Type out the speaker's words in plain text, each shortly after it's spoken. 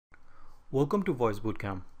Welcome to Voice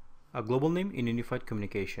Bootcamp, a global name in unified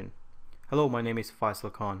communication. Hello, my name is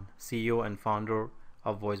Faisal Khan, CEO and founder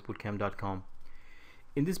of voicebootcamp.com.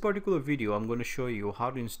 In this particular video, I'm going to show you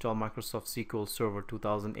how to install Microsoft SQL Server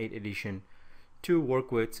 2008 edition to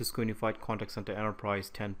work with Cisco Unified Contact Center Enterprise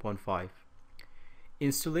 10.5.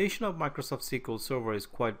 Installation of Microsoft SQL Server is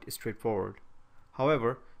quite straightforward.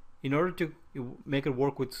 However, in order to make it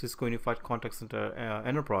work with Cisco Unified Contact Center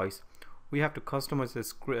Enterprise, we have to customize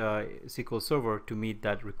this SQL Server to meet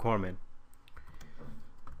that requirement.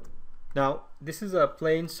 Now, this is a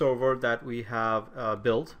plain server that we have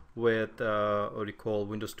built with what we call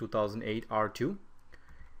Windows 2008 R2,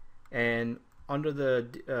 and under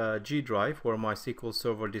the G drive where my SQL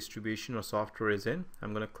Server distribution or software is in,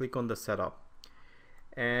 I'm going to click on the setup,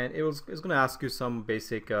 and it's going to ask you some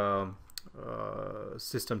basic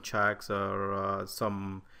system checks or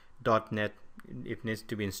some .NET. If it needs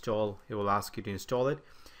to be installed, it will ask you to install it,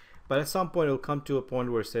 but at some point it will come to a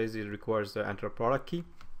point where it says it requires to enter a product key.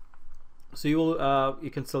 So you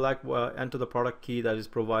can select enter the product key that is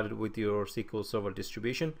provided with your SQL Server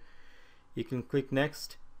distribution. You can click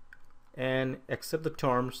next and accept the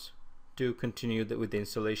terms to continue with the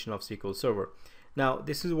installation of SQL Server. Now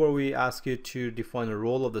this is where we ask you to define the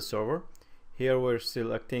role of the server. Here we're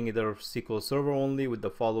selecting either SQL Server only with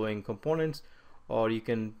the following components, or you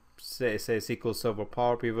can say SQL Server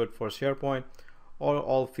Power Pivot for SharePoint, or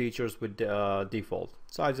all features with default.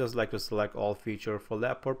 So I just like to select all feature for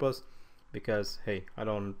that purpose, because hey, I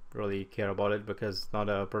don't really care about it because it's not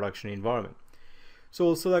a production environment. So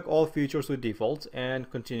we'll select all features with defaults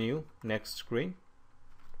and continue. Next screen.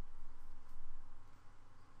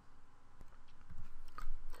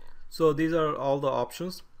 So these are all the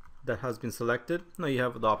options that has been selected. Now you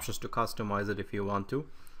have the options to customize it if you want to,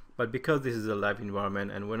 but because this is a live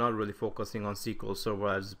environment and we're not really focusing on SQL Server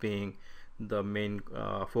as being the main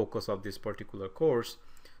focus of this particular course,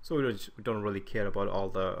 so we don't really care about all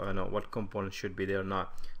the what components should be there or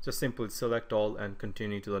not. Just simply select all and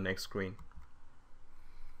continue to the next screen.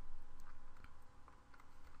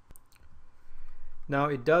 Now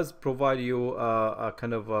it does provide you a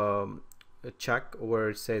kind of a check where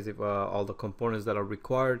it says if all the components that are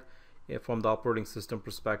required from the operating system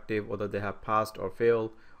perspective, whether they have passed or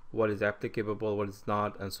failed, what is applicable, what is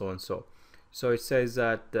not, and so on. So it says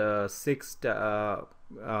that the sixth what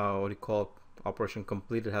you call operation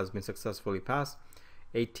completed has been successfully passed.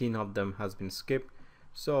 18 of them has been skipped.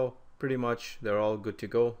 So pretty much they're all good to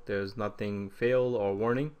go. There's nothing fail or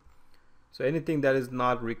warning. So anything that is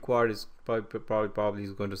not required is probably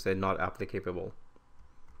is going to say not applicable.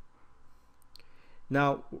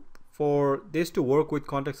 Now, for this to work with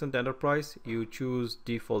Contact Center Enterprise, you choose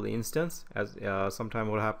default instance. As sometimes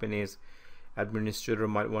what happen is administrator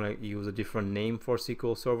might want to use a different name for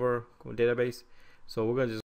SQL Server database. So we're going to just